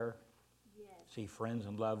see friends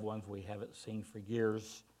and loved ones we haven't seen for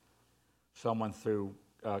years. Someone through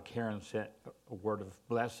Karen sent a word of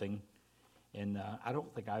blessing, and I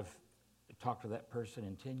don't think I've talked to that person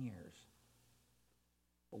in 10 years.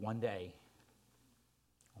 But one day,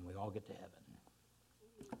 when we all get to heaven,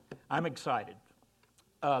 I'm excited.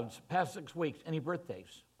 Past 6 weeks, any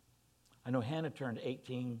birthdays? I know Hannah turned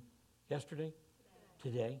 18 yesterday,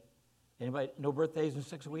 today. Anybody, no birthdays in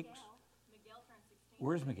 6 weeks? Miguel turned 16.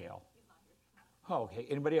 Where's Miguel? He's not here. Oh, okay.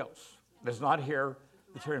 Anybody else that's not here?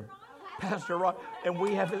 Pastor Ron. And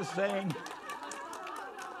we have his saying.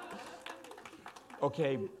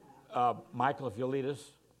 Okay, Michael, if you'll lead us.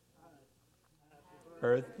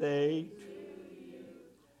 Birthday to you.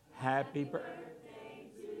 Happy birthday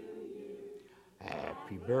to you.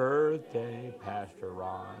 Happy birthday, Pastor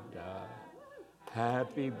Rhonda.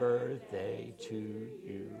 Happy birthday to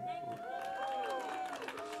you.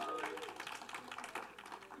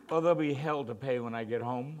 Well, there'll be hell to pay when I get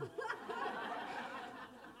home.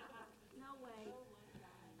 No way.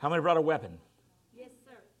 How many brought a weapon? Yes,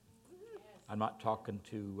 sir. I'm not talking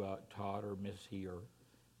to Todd or Missy or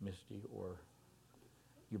Misty or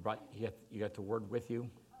you got the word with you.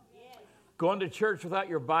 Yes. Going to church without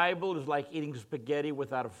your Bible is like eating spaghetti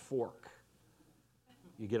without a fork.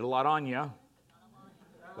 You get a lot on you,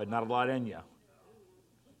 but not a lot in you.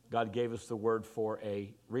 God gave us the word for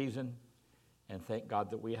a reason, and thank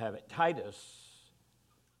God that we have it. Titus,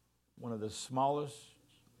 one of the smallest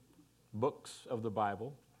books of the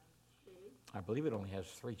Bible. I believe it only has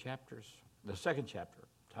 3 chapters. The second chapter,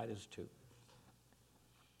 Titus 2.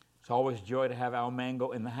 It's always a joy to have Al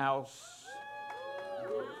Mango in the house.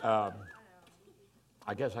 I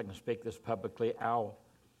guess I can speak this publicly. Al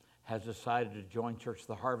has decided to join Church of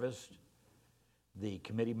the Harvest. The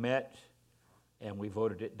committee met, and we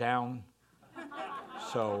voted it down.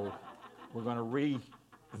 So we're going to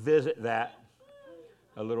revisit that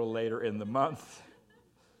a little later in the month.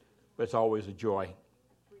 But it's always a joy.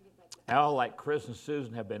 Al, like Chris and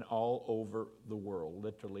Susan, have been all over the world,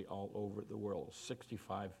 literally all over the world.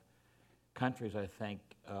 65 countries, I think,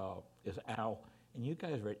 is Al. And you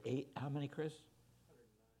guys are at 8, how many, Chris?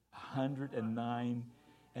 109.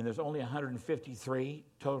 And there's only 153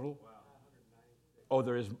 total? Oh,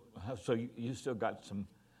 there is. So you still got some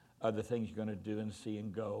other things you're going to do and see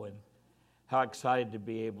and go. And how excited to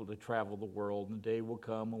be able to travel the world. And the day will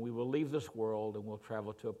come when we will leave this world and we'll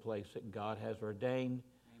travel to a place that God has ordained.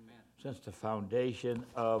 Amen. Since the foundation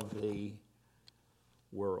of the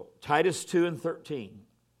world. Titus 2 and 13.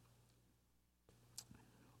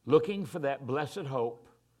 Looking for that blessed hope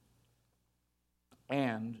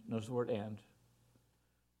and, notice the word and,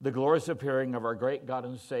 the glorious appearing of our great God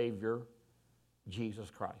and Savior, Jesus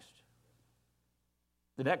Christ.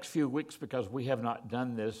 The next few weeks, because we have not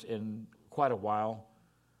done this in quite a while,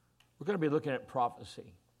 we're going to be looking at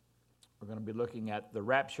prophecy. We're going to be looking at the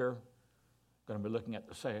rapture. We're going to be looking at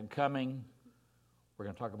the second coming. We're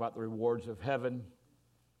going to talk about the rewards of heaven.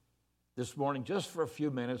 This morning, just for a few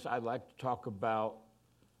minutes, I'd like to talk about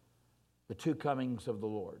the 2 comings of the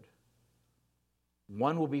Lord.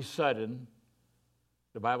 One will be sudden.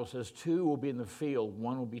 The Bible says 2 will be in the field,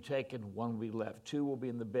 1 will be taken, 1 will be left. 2 will be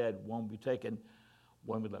in the bed, 1 will be taken,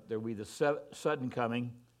 1 will be left. There will be the sudden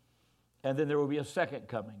coming, and then there will be a second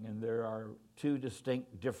coming. And there are 2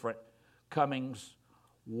 distinct, different comings.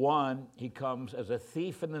 One, he comes as a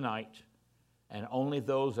thief in the night, and only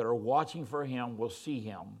those that are watching for him will see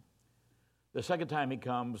him. The second time he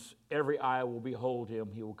comes, every eye will behold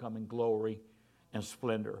him. He will come in glory and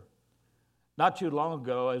splendor. Not too long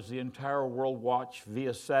ago, as the entire world watched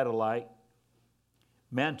via satellite,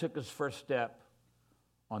 man took his first step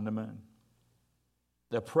on the moon.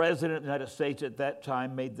 The President of the United States at that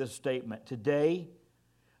time made this statement: today,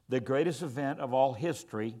 the greatest event of all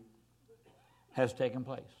history has taken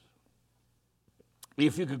place.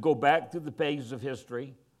 If you could go back through the pages of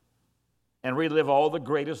history and relive all the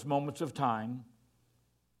greatest moments of time,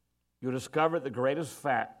 you'll discover the greatest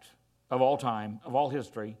fact of all time, of all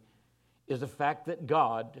history, is the fact that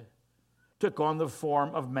God took on the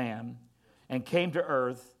form of man and came to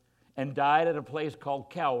earth and died at a place called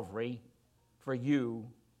Calvary for you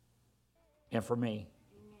and for me.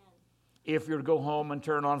 Amen. If you were to go home and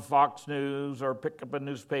turn on Fox News or pick up a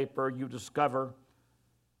newspaper, you discover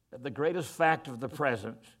that the greatest fact of the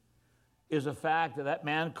present is the fact that that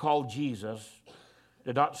man called Jesus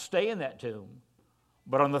did not stay in that tomb,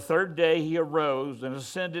 but on the 3rd day he arose and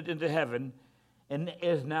ascended into heaven and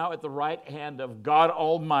is now at the right hand of God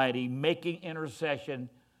Almighty, making intercession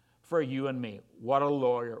for you and me. What a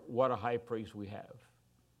lawyer, what a high priest we have.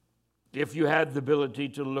 If you had the ability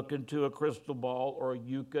to look into a crystal ball or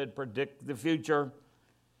you could predict the future,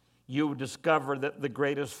 you would discover that the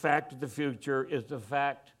greatest fact of the future is the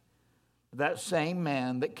fact that same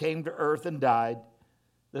man that came to earth and died,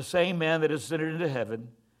 the same man that ascended into heaven,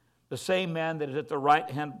 the same man that is at the right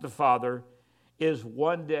hand of the Father, is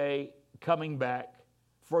one day coming back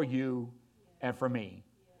for you and for me.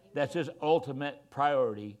 That's his ultimate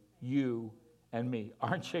priority, you and me.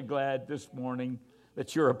 Aren't you glad this morning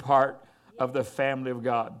that you're a part of the family of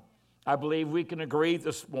God? I believe we can agree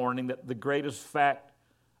this morning that the greatest fact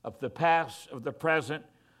of the past, of the present,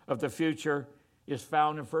 of the future is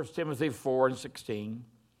found in 1 Timothy 4 and 16.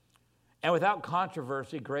 And without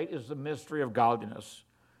controversy, great is the mystery of godliness.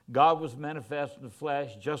 God was manifest in the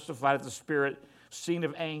flesh, justified of the Spirit, seen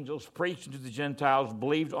of angels, preached to the Gentiles,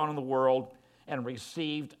 believed on in the world, and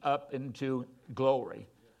received up into glory.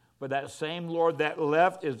 But that same Lord that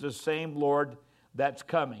left is the same Lord that's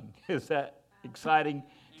coming. Is that exciting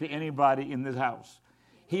to anybody in this house?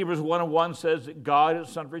 Hebrews 1:1 says that God at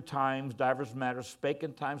sundry times, divers matters, spake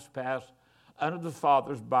in times past unto the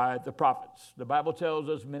fathers by the prophets. The Bible tells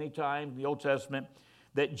us many times in the Old Testament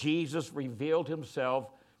that Jesus revealed himself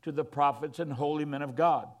to the prophets and holy men of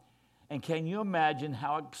God. And can you imagine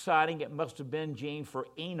how exciting it must have been, Gene, for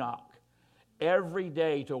Enoch every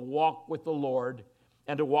day to walk with the Lord,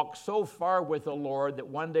 and to walk so far with the Lord that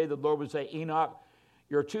one day the Lord would say, Enoch,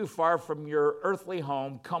 you're too far from your earthly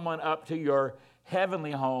home. Come on up to your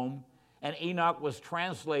heavenly home. And Enoch was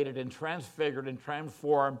translated and transfigured and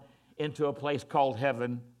transformed into a place called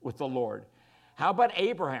heaven with the Lord. How about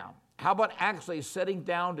Abraham? How about actually sitting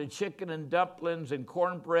down to chicken and dumplings and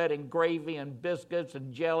cornbread and gravy and biscuits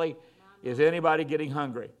and jelly? Is anybody getting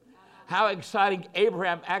hungry? How exciting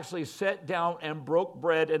Abraham actually sat down and broke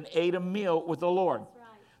bread and ate a meal with the Lord.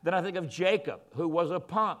 Then I think of Jacob, who was a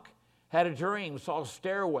punk, had a dream, saw a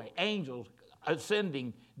stairway, angels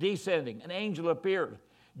ascending, descending. An angel appeared.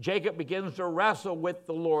 Jacob begins to wrestle with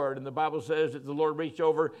the Lord, and the Bible says that the Lord reached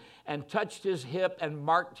over and touched his hip and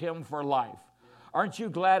marked him for life. Aren't you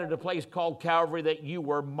glad at a place called Calvary that you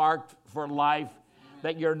were marked for life,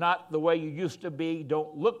 that you're not the way you used to be?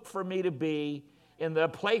 Don't look for me to be in the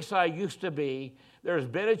place I used to be. There's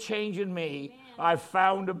been a change in me. I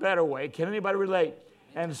found a better way. Can anybody relate?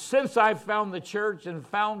 And since I found the church and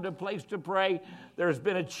found a place to pray, there's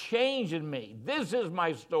been a change in me. This is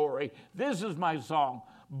my story. This is my song.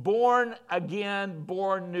 Born again,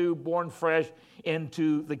 born new, born fresh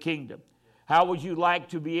into the kingdom. How would you like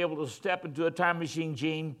to be able to step into a time machine,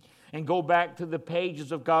 Gene, and go back to the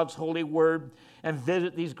pages of God's holy word and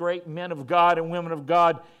visit these great men of God and women of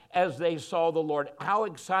God as they saw the Lord? How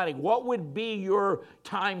exciting. What would be your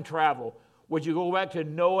time travel? Would you go back to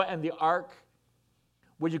Noah and the ark?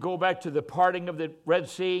 Would you go back to the parting of the Red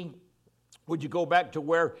Sea? Would you go back to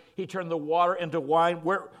where he turned the water into wine?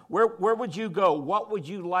 Where would you go? What would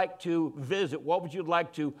you like to visit? What would you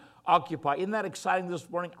like to occupy? Isn't that exciting this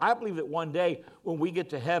morning? I believe that one day when we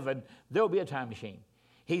get to heaven, there'll be a time machine.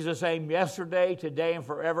 He's the same yesterday, today, and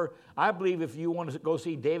forever. I believe if you want to go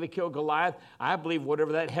see David kill Goliath, I believe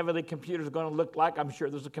whatever that heavenly computer is going to look like, I'm sure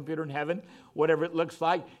there's a computer in heaven, whatever it looks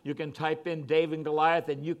like, you can type in David and Goliath,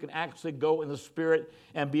 and you can actually go in the Spirit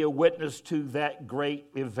and be a witness to that great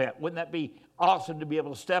event. Wouldn't that be awesome to be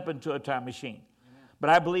able to step into a time machine? Amen.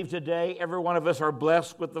 But I believe today every one of us are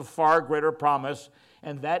blessed with the far greater promise,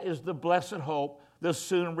 and that is the blessed hope, the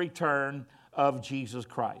soon return of Jesus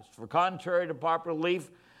Christ. For contrary to popular belief,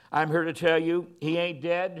 I'm here to tell you, he ain't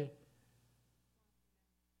dead,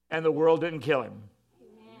 and the world didn't kill him.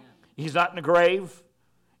 Amen. He's not in the grave.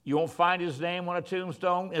 You won't find his name on a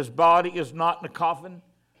tombstone. His body is not in a coffin.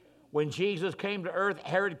 When Jesus came to earth,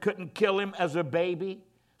 Herod couldn't kill him as a baby.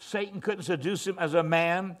 Satan couldn't seduce him as a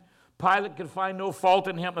man. Pilate could find no fault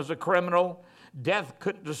in him as a criminal. Death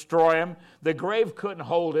couldn't destroy him. The grave couldn't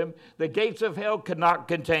hold him. The gates of hell could not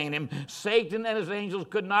contain him. Satan and his angels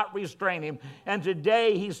could not restrain him. And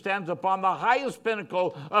today he stands upon the highest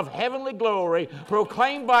pinnacle of heavenly glory,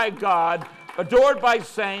 proclaimed by God, adored by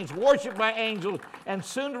saints, worshiped by angels, and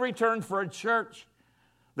soon to return for a church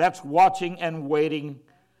that's watching and waiting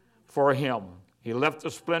for him. He left the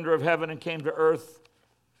splendor of heaven and came to earth,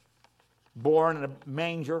 born in a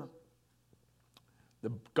manger.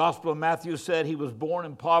 The Gospel of Matthew said he was born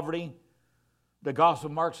in poverty. The Gospel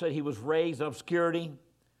of Mark said he was raised in obscurity.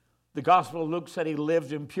 The Gospel of Luke said he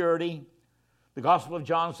lived in purity. The Gospel of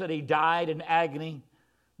John said he died in agony.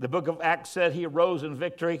 The book of Acts said he arose in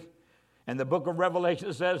victory. And the book of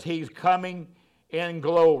Revelation says he's coming in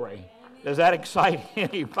glory. Does that excite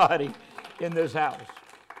anybody in this house?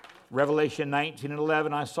 Revelation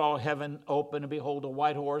 19:11, I saw heaven open, and behold, a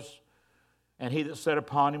white horse. And he that sat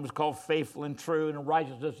upon him was called Faithful and True, and in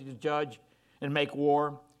righteousness he does judge and make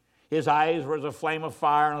war. His eyes were as a flame of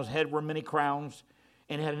fire, and on his head were many crowns.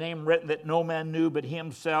 And he had a name written that no man knew but he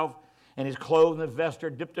himself. And his clothes and his vest are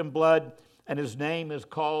dipped in blood, and his name is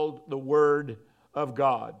called the Word of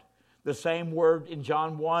God. The same word in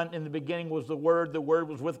John 1, in the beginning was the Word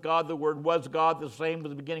was with God, the Word was God, the same was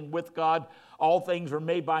the beginning with God. All things were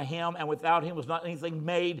made by him, and without him was not anything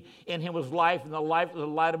made. In him was life, and the life was the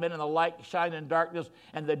light of men, and the light shined in darkness,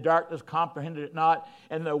 and the darkness comprehended it not.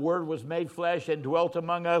 And the Word was made flesh and dwelt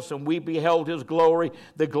among us, and we beheld his glory,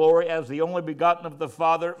 the glory as the only begotten of the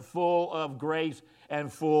Father, full of grace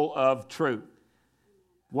and full of truth.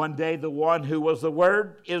 One day the one who was the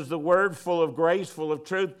Word is the Word, full of grace, full of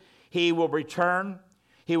truth. He will return.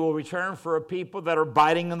 He will return for a people that are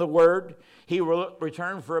abiding in the Word. He will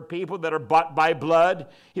return for a people that are bought by blood.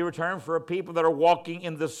 He will return for a people that are walking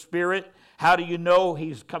in the Spirit. How do you know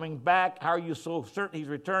he's coming back? How are you so certain he's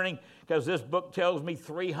returning? Because this book tells me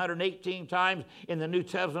 318 times in the New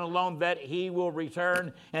Testament alone that he will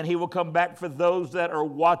return and he will come back for those that are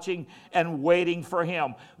watching and waiting for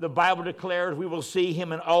him. The Bible declares we will see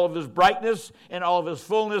him in all of his brightness, and all of his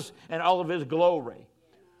fullness, and all of his glory.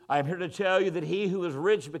 I am here to tell you that he who is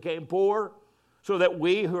rich became poor so that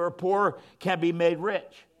we who are poor can be made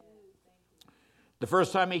rich. The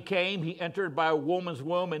first time he came, he entered by a woman's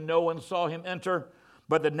womb and no one saw him enter.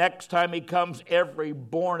 But the next time he comes, every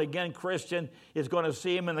born-again Christian is going to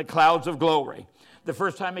see him in the clouds of glory. The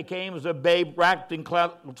first time he came as a babe wrapped in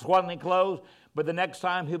swaddling clothes. But the next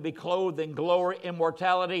time he'll be clothed in glory,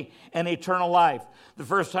 immortality, and eternal life. The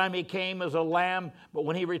first time he came as a lamb, but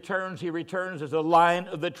when he returns as a lion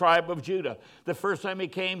of the tribe of Judah. The first time he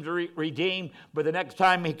came to redeem, but the next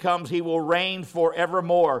time he comes, he will reign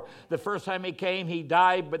forevermore. The first time he came, he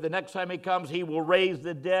died, but the next time he comes, he will raise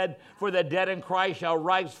the dead. For the dead in Christ shall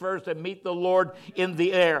rise first and meet the Lord in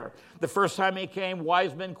the air. The first time he came,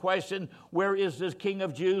 wise men questioned, where is this King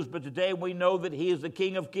of Jews? But today we know that he is the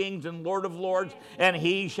King of kings and Lord of lords, and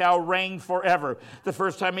he shall reign forever. The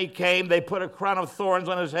first time he came, they put a crown of thorns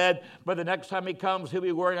on his head, but the next time he comes, he'll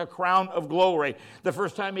be wearing a crown of glory. The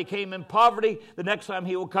first time he came in poverty, the next time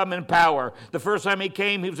he will come in power. The first time he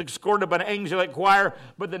came, he was escorted by an angelic choir,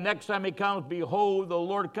 but the next time he comes, behold, the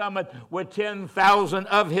Lord cometh with 10,000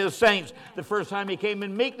 of his saints. The first time he came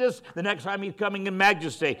in meekness, the next time he's coming in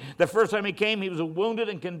majesty. The first time he came, he was wounded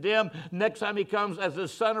and condemned. Next time he comes as the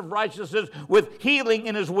Son of Righteousness with healing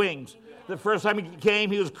in his wings. The first time he came,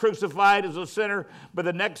 he was crucified as a sinner. But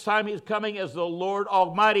the next time he's coming as the Lord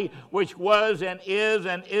Almighty, which was and is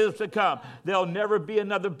to come. There'll never be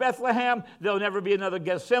another Bethlehem. There'll never be another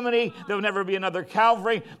Gethsemane. There'll never be another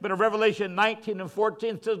Calvary. But in Revelation 19 and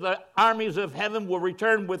 14 says the armies of heaven will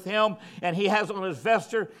return with him. And he has on his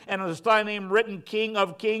vesture and on his thigh name written King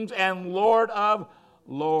of Kings and Lord of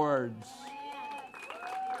Lords.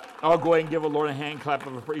 I'll go ahead and give the Lord a hand clap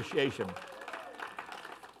of appreciation.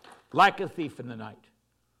 Like a thief in the night,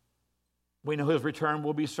 we know his return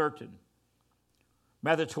will be certain.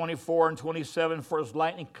 Matthew 24 and 27, for as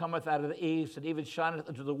lightning cometh out of the east, and even shineth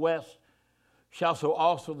unto the west, shall so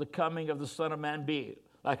also the coming of the Son of Man be,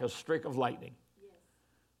 like a streak of lightning. Yes.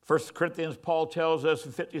 1 Corinthians, Paul tells us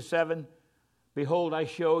in 57, behold, I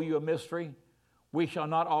show you a mystery. We shall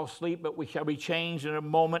not all sleep, but we shall be changed in a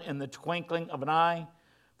moment, in the twinkling of an eye.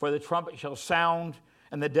 For the trumpet shall sound,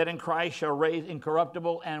 and the dead in Christ shall raise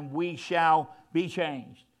incorruptible, and we shall be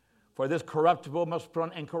changed. For this corruptible must put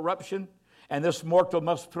on incorruption, and this mortal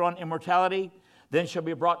must put on immortality. Then shall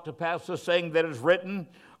be brought to pass the saying that is written,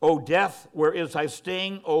 O death, where is thy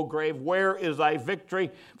sting? O grave, where is thy victory?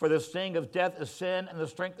 For the sting of death is sin, and the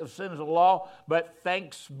strength of sin is the law. But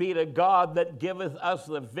thanks be to God that giveth us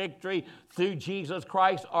the victory through Jesus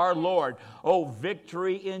Christ our Lord. Oh,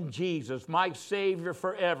 victory in Jesus, my Savior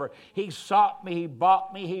forever. He sought me, he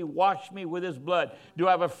bought me, he washed me with his blood. Do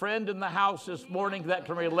I have a friend in the house this morning that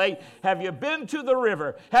can relate? Have you been to the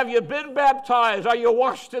river? Have you been baptized? Are you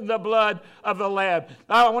washed in the blood of the Lamb?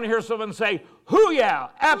 Now I want to hear someone say, hoo-yah,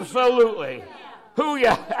 absolutely.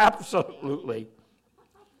 Hoo-yah, absolutely.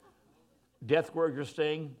 Death, where your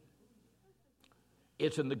sting?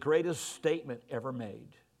 It's in the greatest statement ever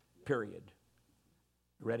made, period.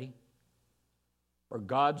 Ready? For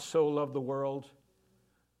God so loved the world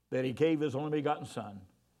that he gave his only begotten Son,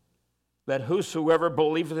 that whosoever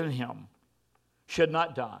believeth in him should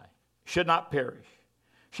not die, should not perish,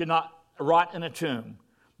 should not rot in a tomb,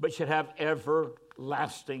 but should have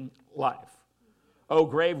everlasting life. O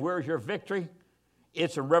grave, where's your victory?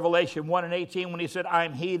 It's in Revelation 1 and 18 when he said, I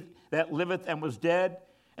am he that liveth and was dead,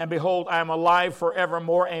 and behold, I am alive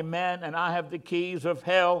forevermore, amen, and I have the keys of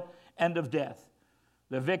hell and of death.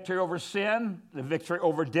 The victory over sin, the victory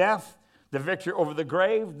over death, The victory over the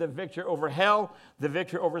grave, the victory over hell, the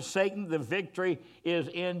victory over Satan, the victory is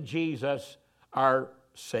in Jesus, our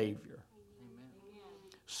Savior. Amen.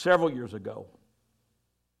 Several years ago,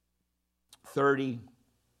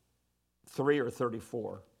 33 or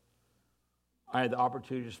 34, I had the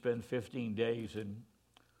opportunity to spend 15 days in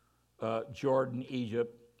Jordan,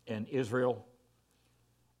 Egypt, and Israel.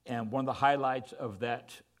 And one of the highlights of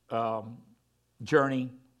that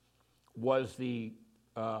journey was the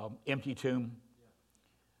empty tomb.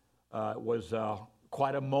 It was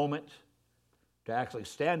quite a moment to actually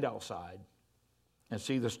stand outside and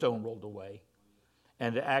see the stone rolled away,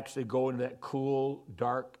 and to actually go into that cool,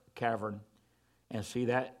 dark cavern and see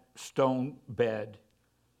that stone bed,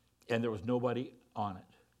 and there was nobody on it.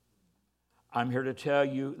 I'm here to tell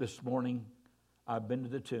you this morning, I've been to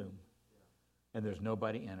the tomb, and there's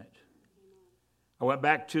nobody in it. I went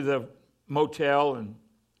back to the motel and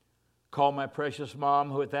called my precious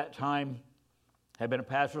mom, who at that time had been a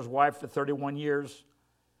pastor's wife for 31 years.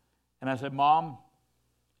 And I said, Mom,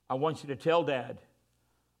 I want you to tell Dad,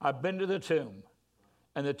 I've been to the tomb,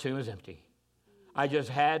 and the tomb is empty. I just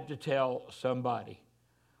had to tell somebody.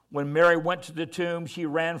 When Mary went to the tomb, she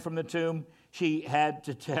ran from the tomb. She had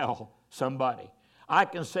to tell somebody. I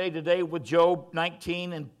can say today with Job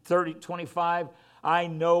 19 and 25, I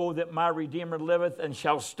know that my Redeemer liveth and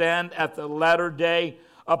shall stand at the latter day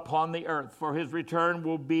upon the earth, for his return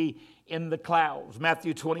will be in the clouds.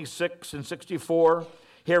 Matthew 26 and 64,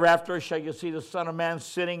 hereafter shall you see the Son of Man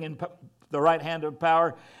sitting in the right hand of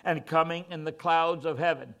power and coming in the clouds of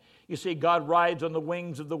heaven. You see, God rides on the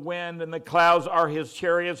wings of the wind, and the clouds are his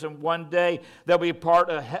chariots, and one day there'll be part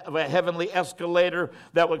of a heavenly escalator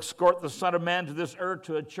that will escort the Son of Man to this earth,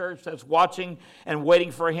 to a church that's watching and waiting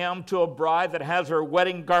for him, to a bride that has her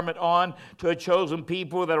wedding garment on, to a chosen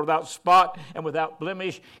people that are without spot and without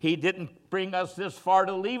blemish. He didn't bring us this far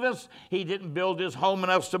to leave us. He didn't build his home in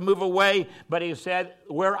us to move away, but he said,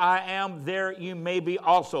 where I am, there you may be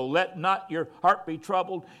also. Let not your heart be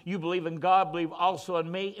troubled. You believe in God, believe also in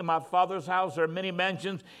me. In my Father's house there are many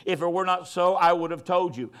mansions. If it were not so, I would have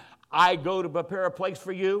told you. I go to prepare a place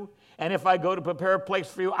for you. And if I go to prepare a place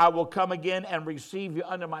for you, I will come again and receive you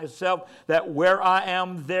unto myself, that where I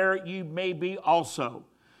am, there you may be also.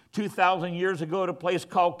 2,000 years ago at a place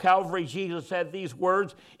called Calvary, Jesus said these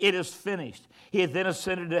words, it is finished. He had then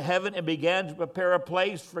ascended to heaven and began to prepare a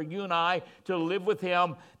place for you and I to live with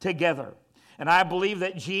him together. And I believe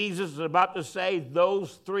that Jesus is about to say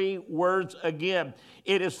those three words again.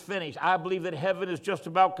 It is finished. I believe that heaven is just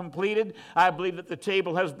about completed. I believe that the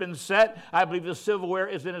table has been set. I believe the silverware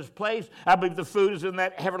is in its place. I believe the food is in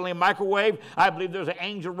that heavenly microwave. I believe there's an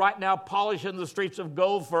angel right now polishing the streets of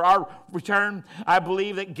gold for our return. I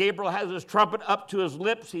believe that Gabriel has his trumpet up to his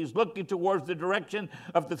lips. He's looking towards the direction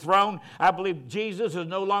of the throne. I believe Jesus is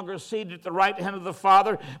no longer seated at the right hand of the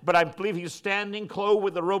Father, but I believe he's standing clothed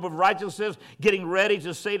with the robe of righteousness, getting ready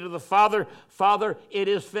to say to the Father, Father, it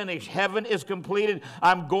is finished. Heaven is completed.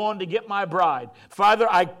 I'm going to get my bride. Father,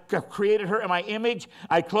 I created her in my image.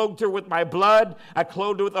 I clothed her with my blood. I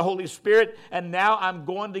clothed her with the Holy Spirit. And now I'm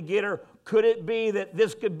going to get her. Could it be that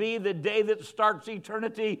this could be the day that starts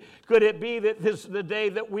eternity? Could it be that this is the day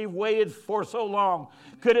that we've waited for so long?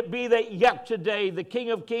 Could it be that yet today the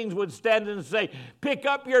King of Kings would stand and say, pick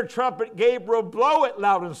up your trumpet, Gabriel, blow it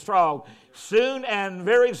loud and strong. Soon and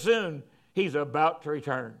very soon, he's about to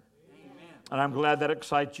return. And I'm glad that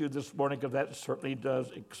excites you this morning, because that certainly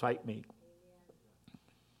does excite me.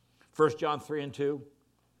 1 John 3 and 2.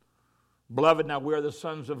 Beloved, now we are the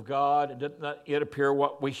sons of God. It does not yet appear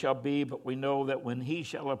what we shall be, but we know that when he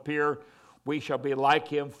shall appear, we shall be like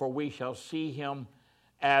him, for we shall see him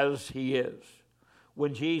as he is.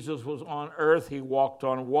 When Jesus was on earth, he walked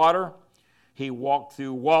on water. He walked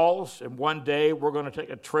through walls. And one day we're going to take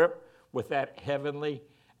a trip with that heavenly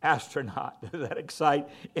astronaut. Does that excite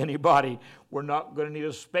anybody? We're not going to need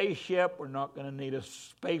a spaceship. We're not going to need a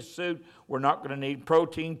spacesuit. We're not going to need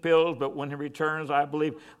protein pills. But when he returns, I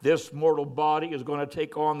believe this mortal body is going to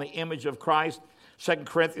take on the image of Christ. 2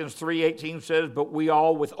 Corinthians 3:18 says, but we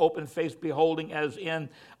all with open face beholding as in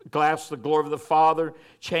glass the glory of the Father,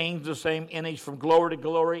 change the same image from glory to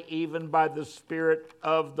glory, even by the Spirit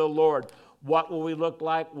of the Lord. What will we look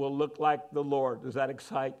like? We'll look like the Lord. Does that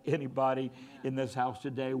excite anybody in this house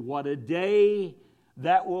today? What a day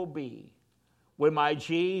that will be when my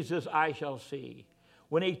Jesus I shall see.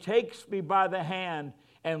 When he takes me by the hand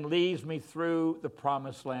and leads me through the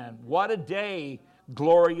promised land. What a day,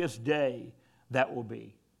 glorious day that will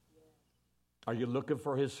be. Are you looking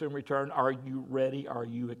for his soon return? Are you ready? Are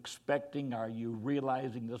you expecting? Are you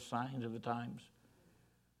realizing the signs of the times?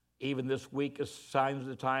 Even this week, a signs of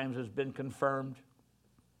the times has been confirmed.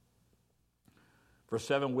 For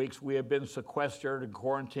 7 weeks, we have been sequestered and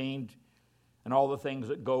quarantined and all the things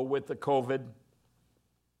that go with the COVID.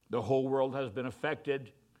 The whole world has been affected,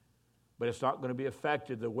 but it's not going to be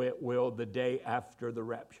affected the way it will the day after the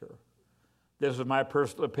rapture. This is my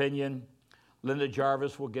personal opinion. Linda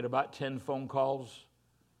Jarvis will get about 10 phone calls.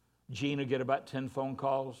 Gene will get about 10 phone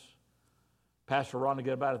calls. Pastor Ron will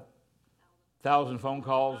get about 1,000 phone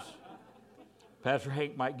calls. Pastor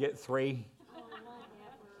Hank might get 3.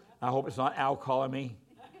 I hope it's not Al calling me.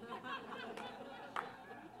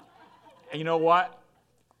 And you know what?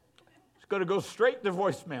 It's going to go straight to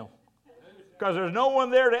voicemail because there's no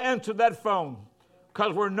one there to answer that phone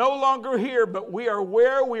because we're no longer here, but we are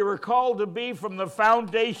where we were called to be from the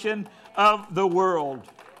foundation of the world.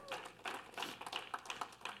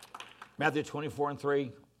 Matthew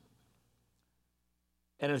 24:3.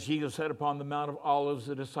 And as Jesus sat upon the Mount of Olives,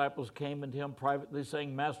 the disciples came unto him privately,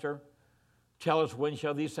 saying, Master, tell us when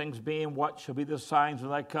shall these things be, and what shall be the signs of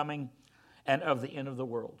thy coming and of the end of the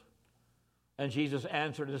world? And Jesus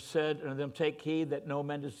answered and said unto them, Take heed that no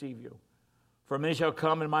man deceive you. For many shall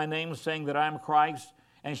come in my name, saying that I am Christ,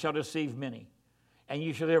 and shall deceive many. And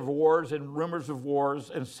you shall hear of wars and rumors of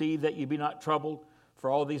wars, and see that ye be not troubled,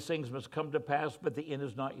 for all these things must come to pass, but the end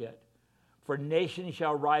is not yet. For nation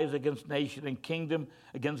shall rise against nation, and kingdom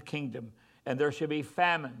against kingdom. And there shall be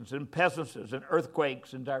famines and pestilences and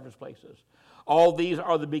earthquakes in divers places. All these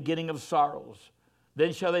are the beginning of sorrows.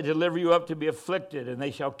 Then shall they deliver you up to be afflicted, and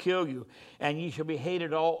they shall kill you. And ye shall be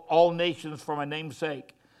hated all nations for my name's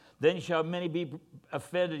sake. Then shall many be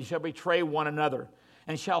offended, and shall betray one another,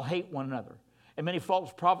 and shall hate one another. And many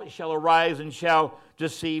false prophets shall arise, and shall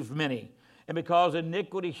deceive many. And because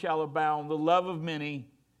iniquity shall abound, the love of many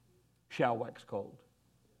shall wax cold.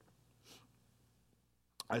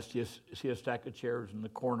 I see a stack of chairs in the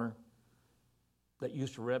corner that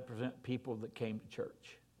used to represent people that came to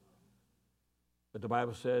church. But the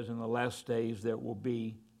Bible says in the last days there will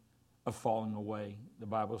be a falling away. The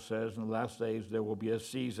Bible says in the last days there will be a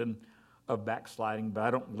season of backsliding. But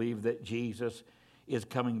I don't believe that Jesus is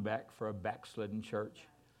coming back for a backslidden church.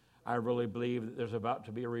 I really believe that there's about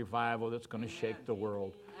to be a revival that's going to shake the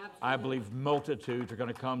world. I believe multitudes are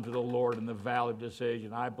going to come to the Lord in the valley of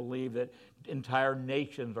decision. I believe that entire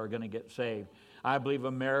nations are going to get saved. I believe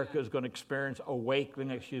America is going to experience awakening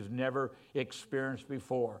like she's never experienced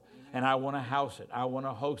before. And I want to house it. I want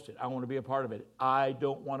to host it. I want to be a part of it. I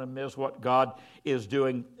don't want to miss what God is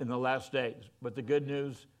doing in the last days. But the good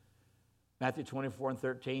news, Matthew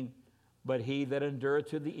 24:13, but he that endureth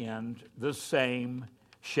to the end, the same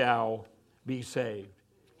shall be saved.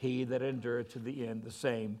 He that endureth to the end, the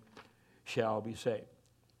same shall be saved.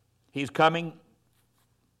 He's coming.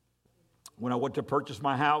 When I went to purchase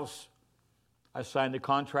my house, I signed a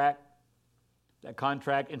contract. That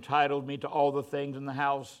contract entitled me to all the things in the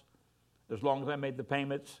house as long as I made the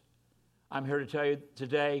payments. I'm here to tell you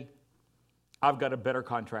today, I've got a better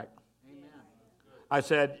contract. Amen. I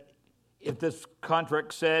said, if this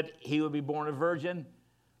contract said he would be born a virgin,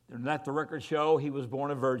 then let the record show he was born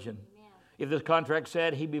a virgin. Amen. If this contract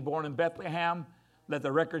said he'd be born in Bethlehem, let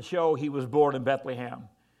the record show he was born in Bethlehem.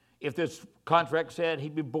 If this contract said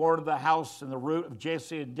he'd be born of the house and the root of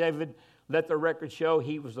Jesse and David, let the record show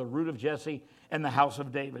he was the root of Jesse and the house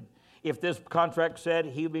of David. If this contract said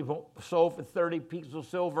he would be sold for 30 pieces of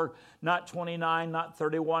silver, not 29, not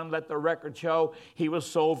 31, let the record show he was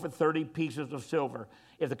sold for 30 pieces of silver.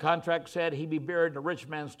 If the contract said he'd be buried in a rich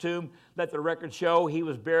man's tomb, let the record show he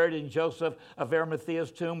was buried in Joseph of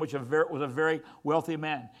Arimathea's tomb, which was a very wealthy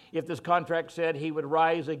man. If this contract said he would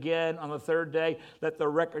rise again on the third day, let the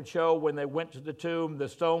record show when they went to the tomb, the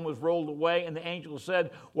stone was rolled away, and the angel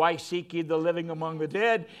said, Why seek ye the living among the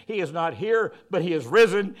dead? He is not here, but he is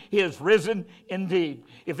risen. He is risen indeed.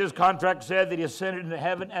 If this contract said that he ascended into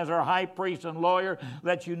heaven as our high priest and lawyer,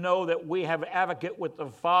 let you know that we have an advocate with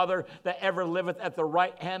the Father that ever liveth at the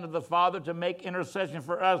right hand of the Father to make intercession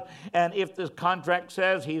for us. And if this contract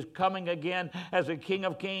says he's coming again as the King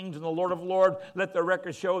of Kings and the Lord of Lords, let the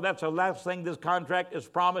record show that's the last thing this contract is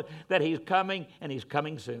promised, that he's coming, and he's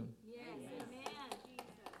coming soon. Yes. Amen.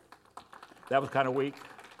 That was kind of weak.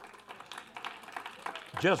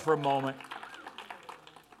 Just for a moment,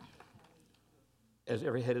 as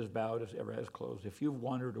every head is bowed, as every head is closed, if you've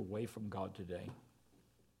wandered away from God today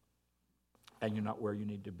and you're not where you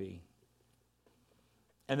need to be,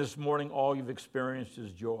 and this morning, all you've experienced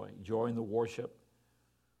is joy. Joy in the worship,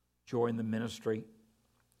 joy in the ministry.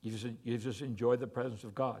 You just enjoyed the presence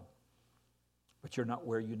of God. But you're not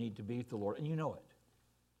where you need to be with the Lord, and you know it.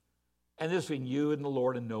 And this is between you and the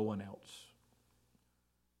Lord and no one else.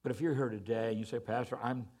 But if you're here today and you say, Pastor,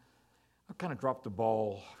 I've kind of dropped the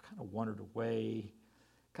ball. I've kind of wandered away.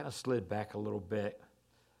 kind of slid back a little bit.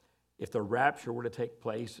 If the rapture were to take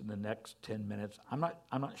place in the next 10 minutes, I'm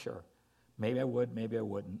not sure. Maybe I would, maybe I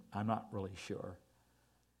wouldn't. I'm not really sure.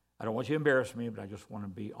 I don't want you to embarrass me, but I just want to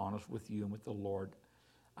be honest with you and with the Lord.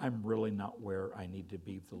 I'm really not where I need to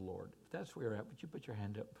be with the Lord. If that's where you're at, would you put your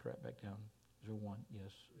hand up, put it right back down? Is there one?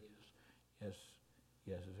 Yes, yes, yes,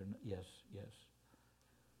 yes. Is there no? Yes, yes.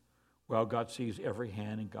 Well, God sees every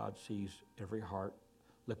hand and God sees every heart.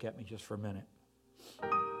 Look at me just for a minute.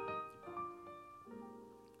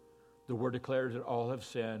 The Word declares that all have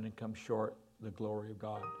sinned and come short of the glory of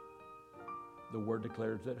God. The Word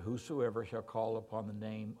declares that whosoever shall call upon the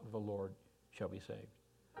name of the Lord shall be saved.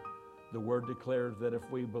 The Word declares that if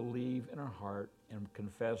we believe in our heart and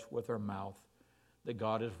confess with our mouth that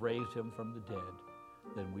God has raised him from the dead,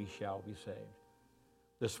 then we shall be saved.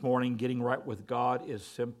 This morning, getting right with God is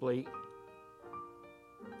simply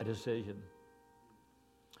a decision.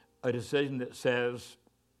 A decision that says,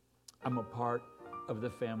 I'm a part of the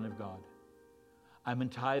family of God. I'm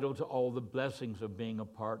entitled to all the blessings of being a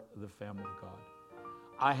part of the family of God.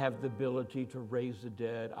 I have the ability to raise the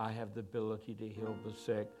dead. I have the ability to heal the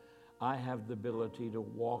sick. I have the ability to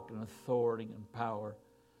walk in authority and power.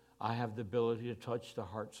 I have the ability to touch the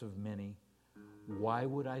hearts of many. Why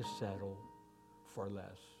would I settle for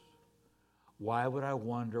less? Why would I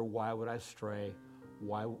wander? Why would I stray?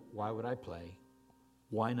 Why would I play?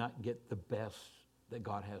 Why not get the best that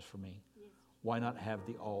God has for me? Why not have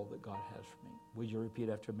the all that God has for me? Would you repeat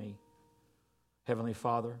after me? Heavenly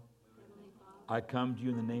Father, I come to you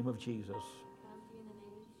in the name of Jesus.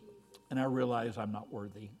 And I realize I'm not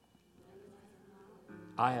worthy.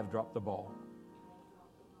 I have dropped the ball.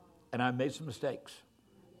 And I've made some mistakes.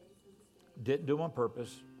 Didn't do them on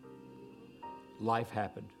purpose. Life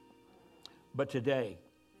happened. But today,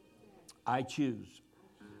 I choose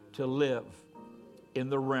to live in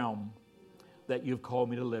the realm that you've called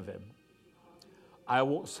me to live in. I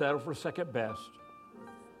won't settle for second best.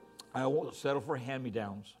 I won't settle for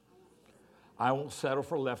hand-me-downs. I won't settle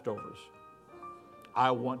for leftovers.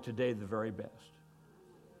 I want today the very best.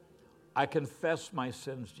 I confess my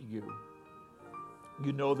sins to you.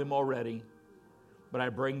 You know them already, but I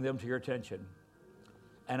bring them to your attention.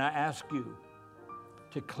 And I ask you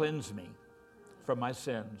to cleanse me from my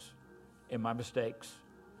sins and my mistakes.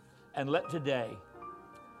 And let today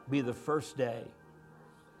be the first day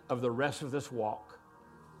of the rest of this walk.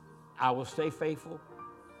 I will stay faithful.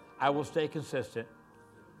 I will stay consistent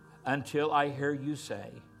until I hear you say,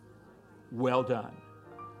 well done,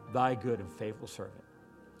 thy good and faithful servant.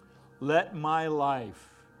 Let my life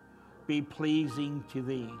be pleasing to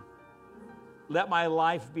thee. Let my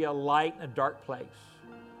life be a light in a dark place.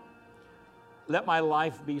 Let my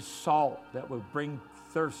life be salt that will bring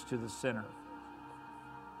thirst to the sinner.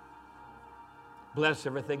 Bless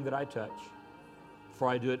everything that I touch, for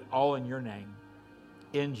I do it all in your name,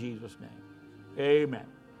 in Jesus' name. Amen.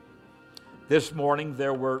 This morning,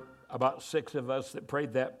 there were about 6 of us that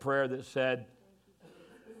prayed that prayer that said,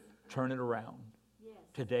 turn it around.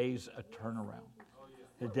 Today's a turnaround.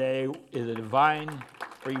 Today is a divine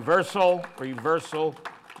reversal.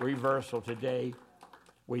 Today,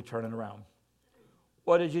 we turn it around.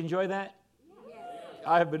 What, did you enjoy that?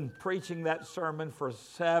 I have been preaching that sermon for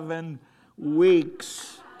 7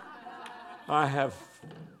 weeks. I have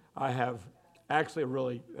actually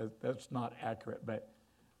really, that's not accurate, but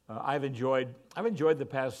I've enjoyed the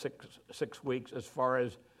past six weeks as far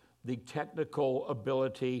as the technical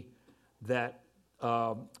ability that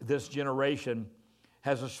this generation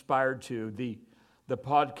has aspired to. The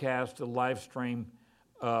podcast, the live stream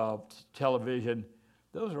television,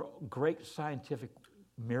 those are great scientific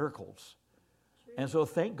miracles. And so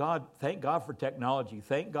thank God for technology.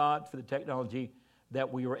 Thank God for the technology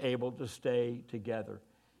that we were able to stay together.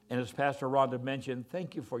 And as Pastor Rhonda mentioned,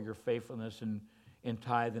 thank you for your faithfulness in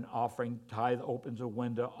tithe and offering. Tithe opens a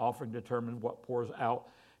window. Offering determines what pours out.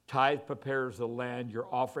 Tithe prepares the land. Your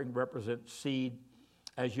offering represents seed.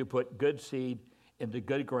 As you put good seed into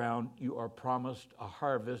good ground, you are promised a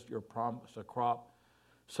harvest. You're promised a crop.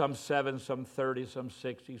 Some 7, some 30, some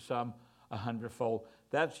 60, some 100-fold.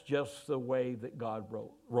 That's just the way that God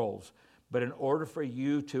rolls. But in order for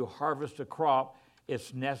you to harvest a crop,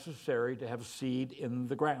 it's necessary to have seed in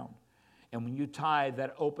the ground. And when you tithe,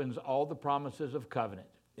 that opens all the promises of covenant,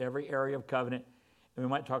 every area of covenant. And we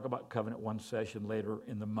might talk about covenant one session later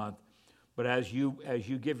in the month. But as you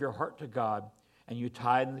give your heart to God and you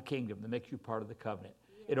tithe in the kingdom, that makes you part of the covenant.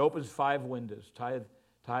 It opens 5 windows. Tithe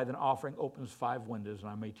and offering opens 5 windows, and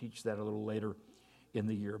I may teach that a little later in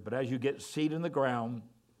the year. But as you get seed in the ground,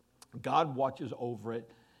 God watches over it,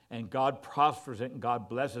 and God prospers it, and God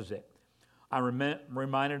blesses it. I'm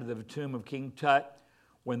reminded of the tomb of King Tut,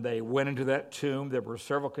 when they went into that tomb, there were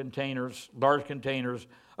several containers, large containers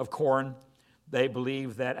of corn. They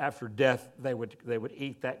believed that after death they would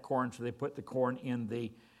eat that corn, so they put the corn in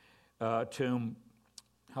the tomb.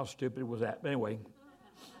 How stupid was that? But anyway,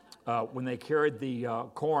 when they carried the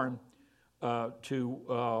corn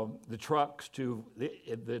to the trucks,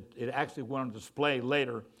 it actually went on display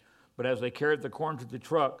later. But as they carried the corn to the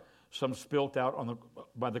truck, some spilt out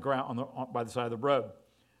by the ground by the side of the road.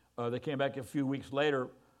 They came back a few weeks later,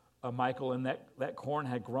 Michael, and that corn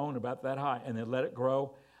had grown about that high, and they let it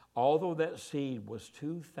grow. Although that seed was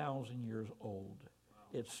 2,000 years old,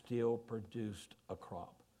 it still produced a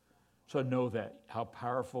crop. So know that, how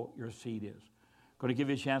powerful your seed is. Going to give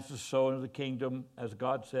you a chance to sow into the kingdom. As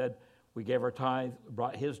God said, we gave our tithe,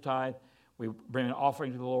 brought his tithe. We bring an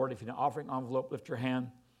offering to the Lord. If you need an offering envelope, lift your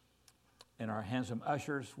hand. And our handsome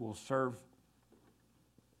ushers will serve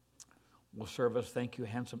us. Thank you,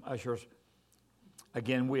 handsome ushers.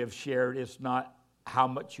 Again, we have shared, it's not how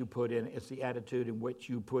much you put in, it's the attitude in which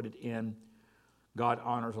you put it in. God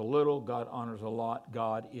honors a little, God honors a lot.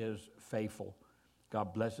 God is faithful.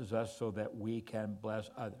 God blesses us so that we can bless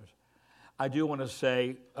others. I do want to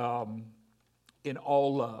say, in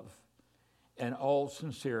all love and all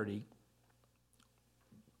sincerity,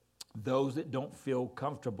 those that don't feel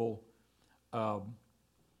comfortable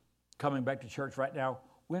coming back to church right now,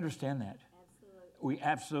 we understand that. Absolutely. We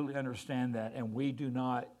absolutely understand that, and we do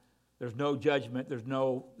not. There's no judgment.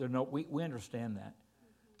 We understand that,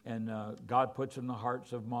 and God puts in the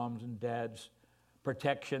hearts of moms and dads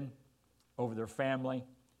protection over their family,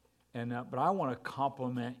 and but I want to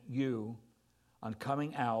compliment you on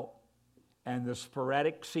coming out and the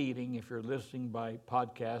sporadic seating. If you're listening by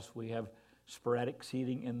podcast, we have sporadic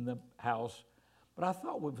seating in the house. But I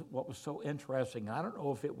thought what was so interesting, I don't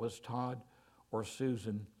know if it was Todd or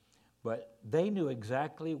Susan, but they knew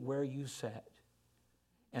exactly where you sat.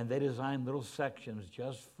 And they designed little sections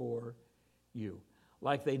just for you.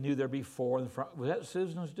 Like they knew there before in the front. Was that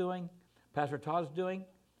Susan's doing? Pastor Todd's doing?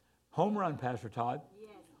 Home run, Pastor Todd. Yes,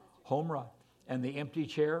 Pastor. Home run. And the empty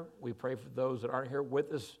chair, we pray for those that aren't here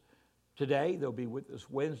with us today. They'll be with us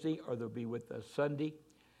Wednesday or they'll be with us Sunday.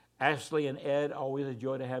 Ashley and Ed, always a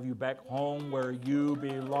joy to have you back home where you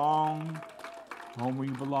belong. Home where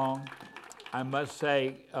you belong. I must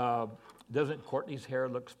say, doesn't Courtney's hair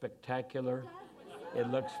look spectacular? It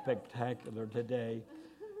looks spectacular today.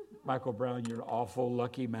 Michael Brown, you're an awful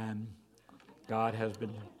lucky man. God has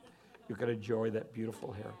been, you can enjoy that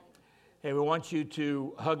beautiful hair. Hey, we want you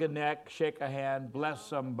to hug a neck, shake a hand, bless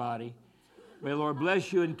somebody. May the Lord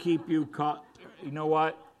bless you and keep you. You know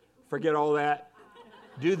what? Forget all that.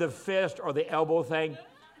 Do the fist or the elbow thing.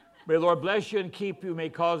 May the Lord bless you and keep you. May he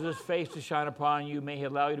cause his face to shine upon you. May he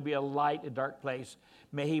allow you to be a light in a dark place.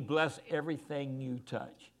 May he bless everything you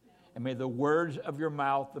touch. And may the words of your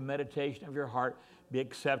mouth, the meditation of your heart be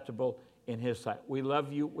acceptable in his sight. We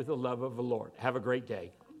love you with the love of the Lord. Have a great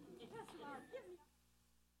day.